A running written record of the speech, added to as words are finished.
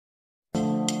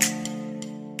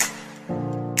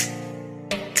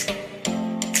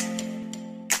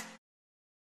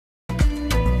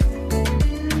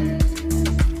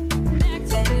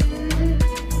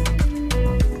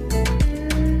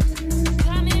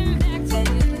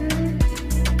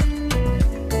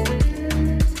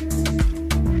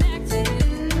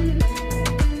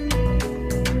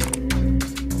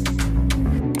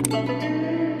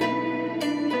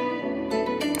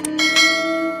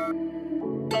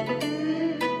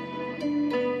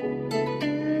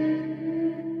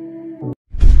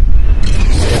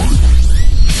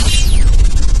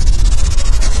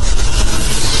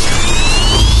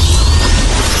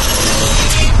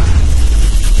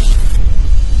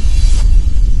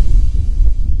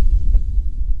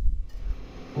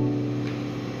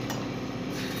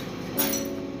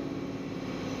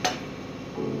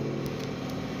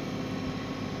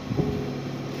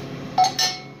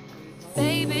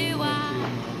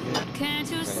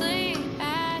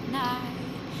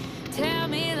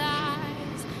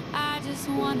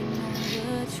wanna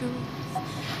know the truth.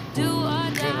 Do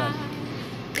or die.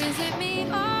 Is it me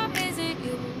or is it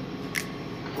you?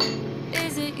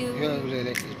 Is it you? You really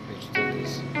like this page to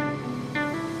this.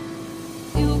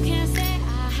 You can't say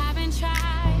I haven't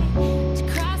tried to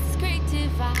cross this great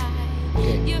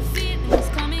divide. Your feelings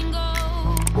come and go,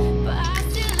 but I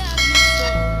still love you so.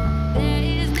 There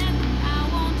is nothing I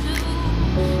won't do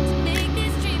to make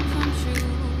this dream come true.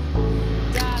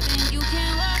 Darling, you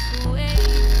can walk away,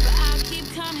 but I'll keep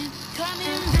coming back to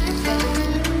you.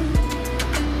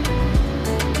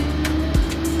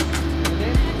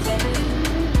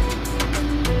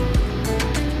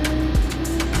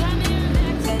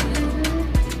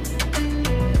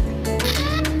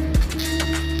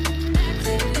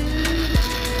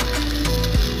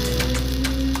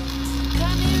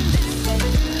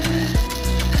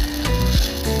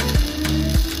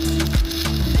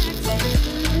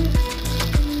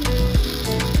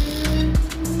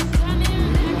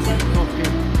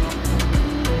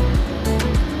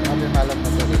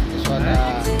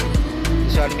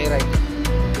 This one may right.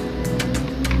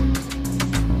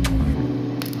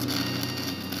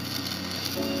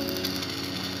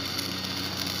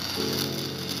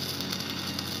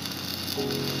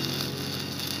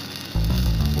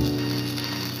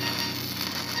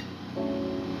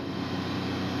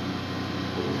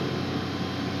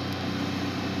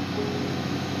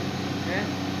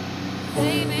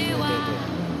 Baby, why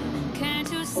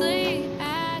can't you sleep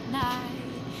at night?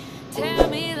 Tell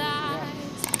me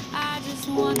lies, I just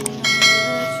wanna know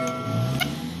the truth.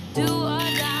 Do or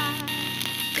die,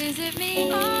 is it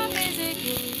me or is it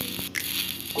you?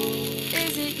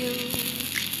 Is it you?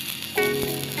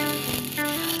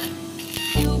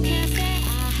 You can't say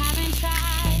I haven't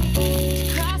tried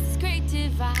to cross this great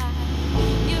divide.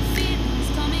 Your feelings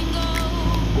come and go,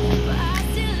 but I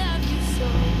still love you so.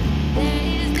 There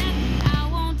is nothing I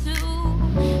won't do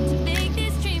to make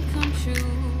this dream come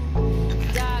true.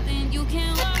 Darling, you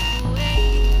can walk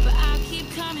away, but I'll keep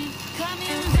coming back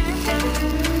to you.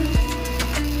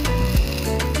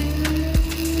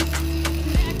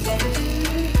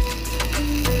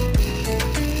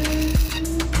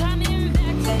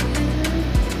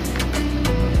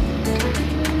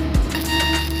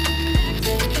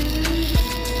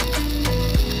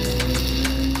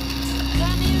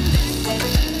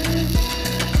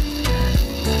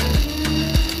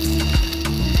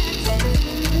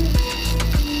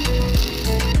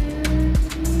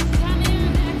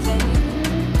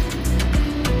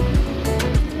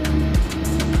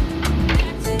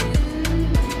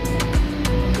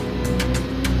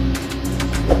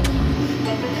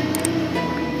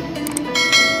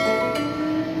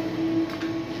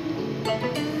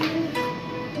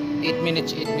 Eight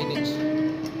minutes.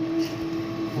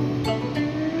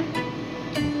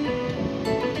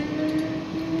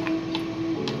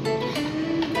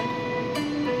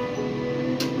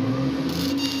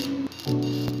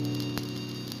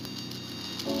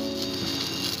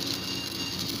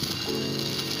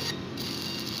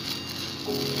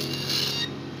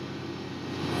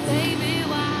 Baby,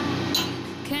 why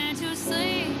can't you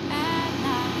sleep at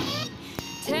night?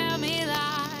 Tell me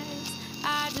lies,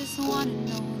 I just wanna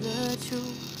know the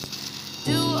truth.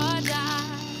 Do or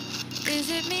die, is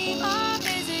it me or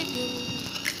is it you?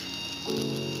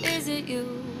 Is it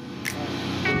you?